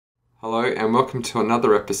Hello and welcome to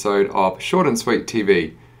another episode of Short and Sweet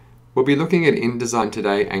TV. We'll be looking at InDesign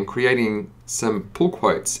today and creating some pull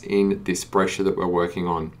quotes in this brochure that we're working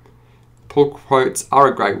on. Pull quotes are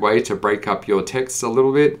a great way to break up your text a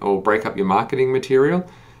little bit or break up your marketing material,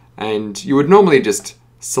 and you would normally just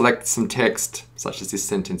select some text such as this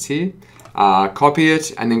sentence here, copy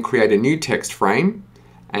it and then create a new text frame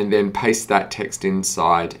and then paste that text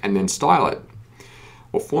inside and then style it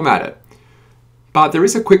or format it. But there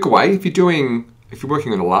is a quicker way. If you're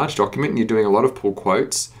working on a large document and you're doing a lot of pull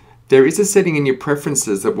quotes, there is a setting in your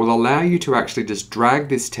preferences that will allow you to actually just drag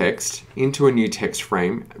this text into a new text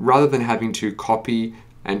frame rather than having to copy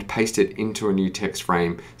and paste it into a new text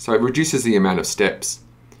frame. So it reduces the amount of steps.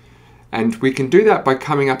 And we can do that by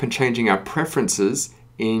coming up and changing our preferences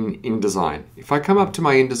in InDesign. If I come up to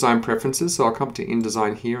my InDesign preferences, so I'll come to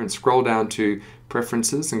InDesign here and scroll down to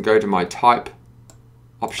preferences and go to my type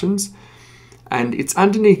options. And it's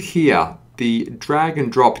underneath here, the drag and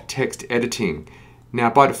drop text editing. Now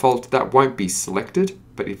by default that won't be selected,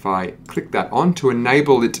 but if I click that on to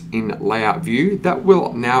enable it in layout view, that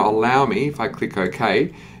will now allow me, if I click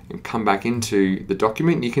OK and come back into the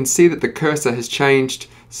document, you can see that the cursor has changed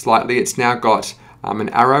slightly. It's now got an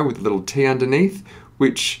arrow with a little T underneath,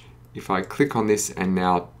 which if I click on this and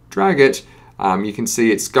now drag it, you can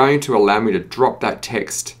see it's going to allow me to drop that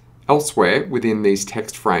text elsewhere within these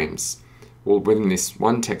text frames. Or within this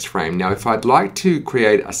one text frame. Now if I'd like to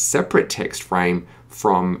create a separate text frame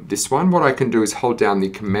from this one, what I can do is hold down the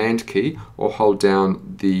Command key or hold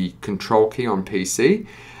down the Control key on PC,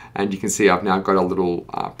 and you can see I've now got a little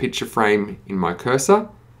picture frame in my cursor.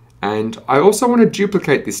 And I also want to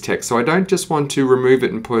duplicate this text, so I don't just want to remove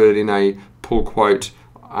it and put it in a pull quote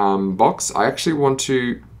box. I actually want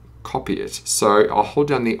to copy it. So I'll hold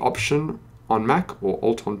down the Option on Mac or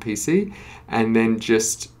Alt on PC and then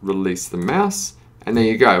just release the mouse, and there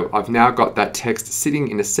you go. I've now got that text sitting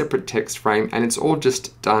in a separate text frame and it's all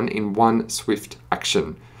just done in one swift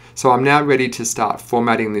action. So I'm now ready to start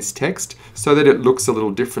formatting this text so that it looks a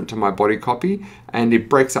little different to my body copy and it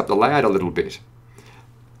breaks up the layout a little bit.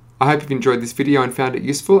 I hope you've enjoyed this video and found it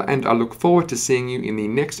useful, and I look forward to seeing you in the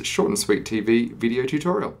next Short and Sweet TV video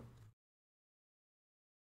tutorial.